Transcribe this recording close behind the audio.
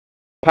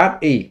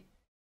part E.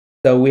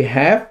 So we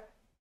have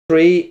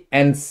 3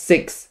 and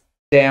 6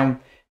 down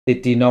the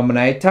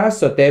denominator.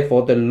 So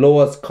therefore, the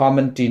lowest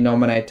common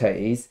denominator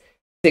is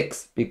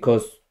 6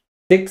 because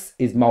 6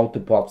 is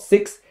multiple of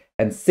 6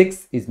 and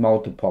 6 is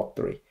multiple of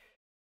 3.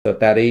 So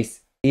that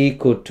is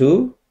equal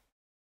to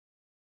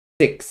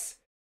 6.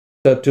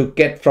 So to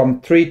get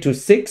from 3 to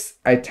 6,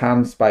 I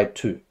times by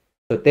 2.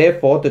 So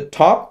therefore, the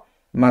top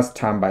must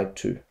times by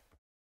 2.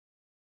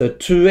 So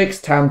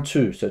 2x times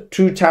 2. So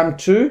 2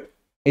 times 2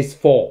 is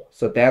 4.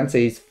 So the answer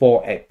is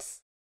 4x.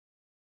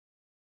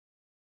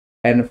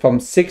 And from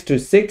 6 to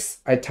 6,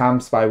 I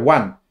times by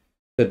 1.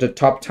 So the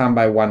top times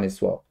by 1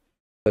 as well.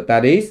 So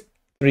that is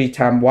 3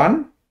 times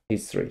 1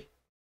 is 3.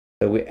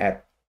 So we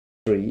add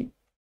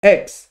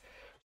 3x.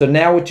 So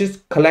now we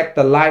just collect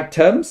the like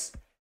terms.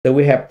 So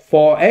we have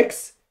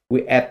 4x,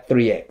 we add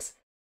 3x.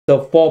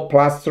 So 4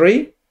 plus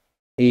 3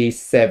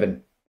 is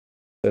 7.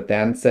 So the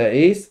answer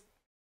is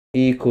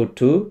equal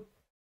to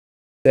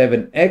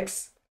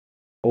 7x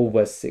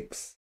over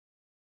 6.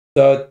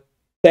 So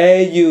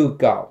there you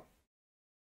go.